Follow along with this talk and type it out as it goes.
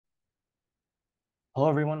Hello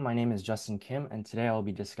everyone, my name is Justin Kim, and today I will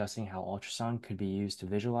be discussing how ultrasound could be used to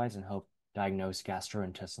visualize and help diagnose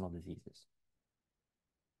gastrointestinal diseases.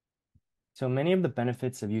 So many of the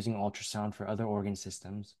benefits of using ultrasound for other organ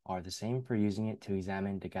systems are the same for using it to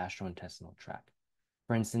examine the gastrointestinal tract.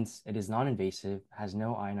 For instance, it is non-invasive, has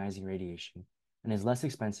no ionizing radiation, and is less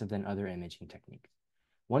expensive than other imaging techniques.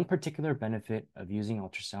 One particular benefit of using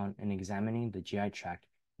ultrasound in examining the GI tract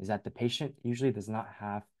is that the patient usually does not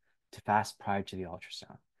have to fast prior to the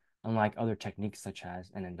ultrasound, unlike other techniques such as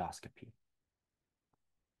an endoscopy.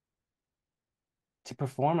 To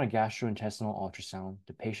perform a gastrointestinal ultrasound,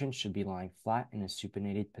 the patient should be lying flat in a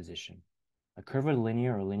supinated position. A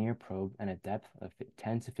curvilinear or linear probe and a depth of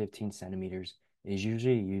 10 to 15 centimeters is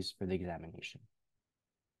usually used for the examination.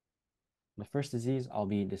 The first disease I'll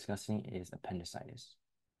be discussing is appendicitis.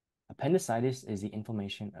 Appendicitis is the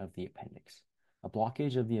inflammation of the appendix. A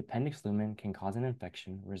blockage of the appendix lumen can cause an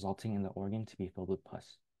infection, resulting in the organ to be filled with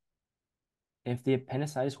pus. If the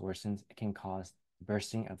appendicitis worsens, it can cause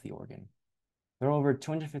bursting of the organ. There are over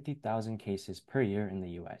 250,000 cases per year in the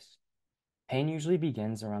US. Pain usually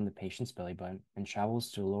begins around the patient's belly button and travels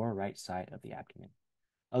to the lower right side of the abdomen.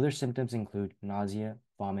 Other symptoms include nausea,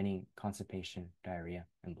 vomiting, constipation, diarrhea,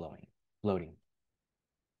 and bloating.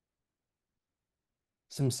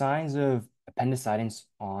 Some signs of appendicitis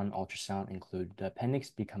on ultrasound include the appendix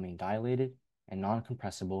becoming dilated and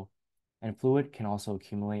non-compressible, and fluid can also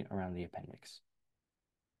accumulate around the appendix.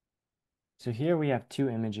 So here we have two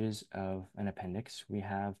images of an appendix. We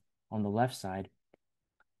have on the left side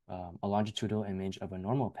a longitudinal image of a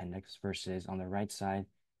normal appendix versus on the right side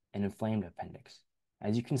an inflamed appendix.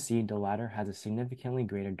 As you can see, the latter has a significantly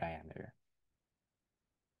greater diameter.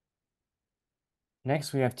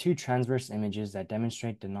 Next, we have two transverse images that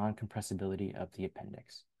demonstrate the non-compressibility of the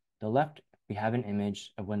appendix. The left, we have an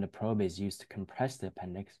image of when the probe is used to compress the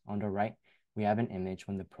appendix. On the right, we have an image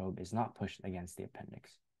when the probe is not pushed against the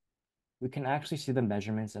appendix. We can actually see the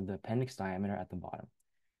measurements of the appendix diameter at the bottom.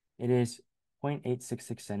 It is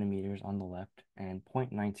 0.866 centimeters on the left and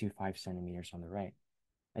 0.925 centimeters on the right.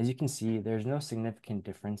 As you can see, there's no significant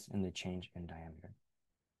difference in the change in diameter.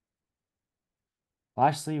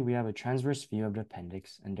 Lastly, we have a transverse view of the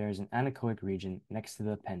appendix, and there is an anechoic region next to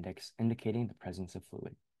the appendix indicating the presence of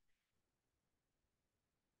fluid.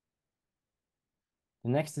 The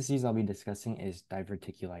next disease I'll be discussing is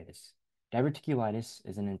diverticulitis. Diverticulitis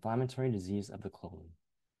is an inflammatory disease of the colon.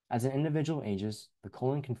 As an individual ages, the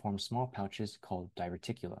colon can form small pouches called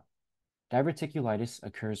diverticula. Diverticulitis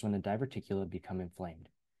occurs when the diverticula become inflamed.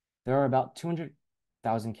 There are about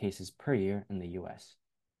 200,000 cases per year in the US.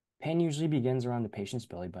 Pain usually begins around the patient's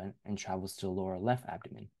belly button and travels to the lower left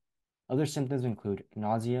abdomen. Other symptoms include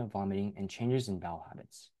nausea, vomiting, and changes in bowel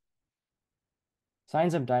habits.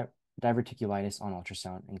 Signs of diverticulitis on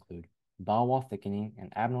ultrasound include bowel wall thickening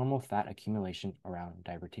and abnormal fat accumulation around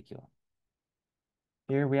diverticula.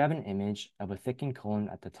 Here we have an image of a thickened colon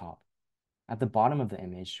at the top. At the bottom of the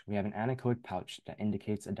image, we have an anechoic pouch that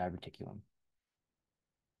indicates a diverticulum.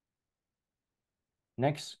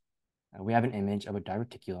 Next, we have an image of a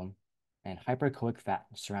diverticulum and hyperechoic fat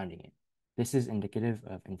surrounding it. This is indicative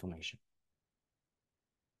of inflammation.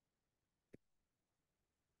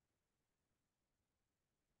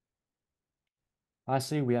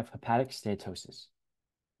 Lastly, we have hepatic steatosis,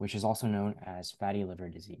 which is also known as fatty liver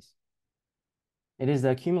disease. It is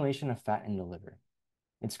the accumulation of fat in the liver.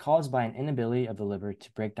 It's caused by an inability of the liver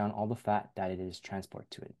to break down all the fat that it is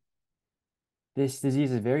transported to it. This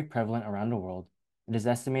disease is very prevalent around the world. It is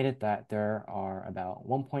estimated that there are about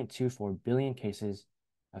 1.24 billion cases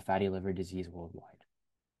of fatty liver disease worldwide.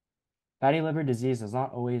 Fatty liver disease does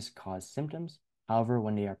not always cause symptoms. However,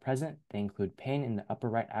 when they are present, they include pain in the upper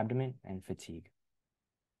right abdomen and fatigue.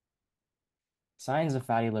 Signs of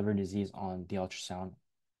fatty liver disease on the ultrasound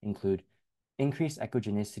include increased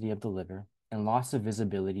echogenicity of the liver and loss of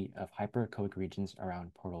visibility of hyperechoic regions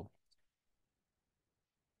around portal veins.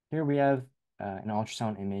 Here we have an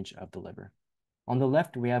ultrasound image of the liver. On the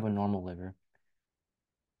left, we have a normal liver,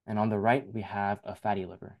 and on the right, we have a fatty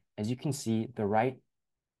liver. As you can see, the right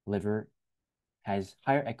liver has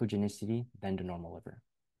higher echogenicity than the normal liver.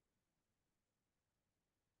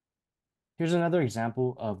 Here's another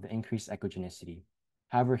example of the increased echogenicity.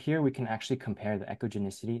 However, here we can actually compare the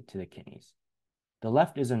echogenicity to the kidneys. The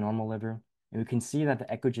left is a normal liver, and we can see that the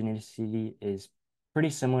echogenicity is pretty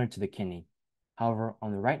similar to the kidney. However,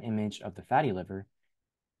 on the right image of the fatty liver,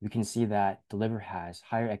 we can see that the liver has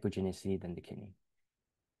higher echogenicity than the kidney.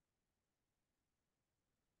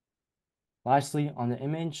 Lastly, on the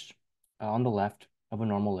image on the left of a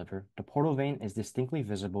normal liver, the portal vein is distinctly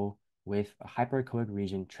visible with a hyperechoic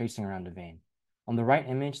region tracing around the vein. On the right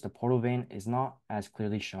image, the portal vein is not as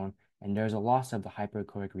clearly shown, and there is a loss of the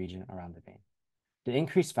hyperechoic region around the vein. The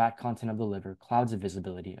increased fat content of the liver clouds the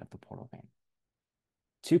visibility of the portal vein.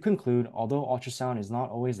 To conclude, although ultrasound is not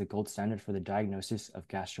always the gold standard for the diagnosis of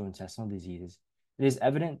gastrointestinal diseases, it is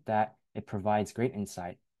evident that it provides great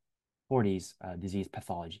insight for these disease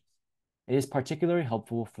pathologies. It is particularly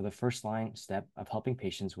helpful for the first-line step of helping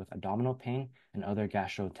patients with abdominal pain and other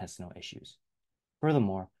gastrointestinal issues.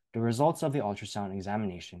 Furthermore, the results of the ultrasound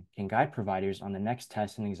examination can guide providers on the next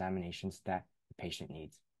tests and examinations that the patient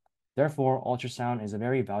needs. Therefore, ultrasound is a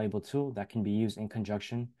very valuable tool that can be used in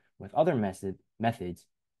conjunction with other methods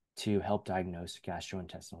to help diagnose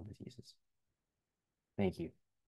gastrointestinal diseases. Thank you.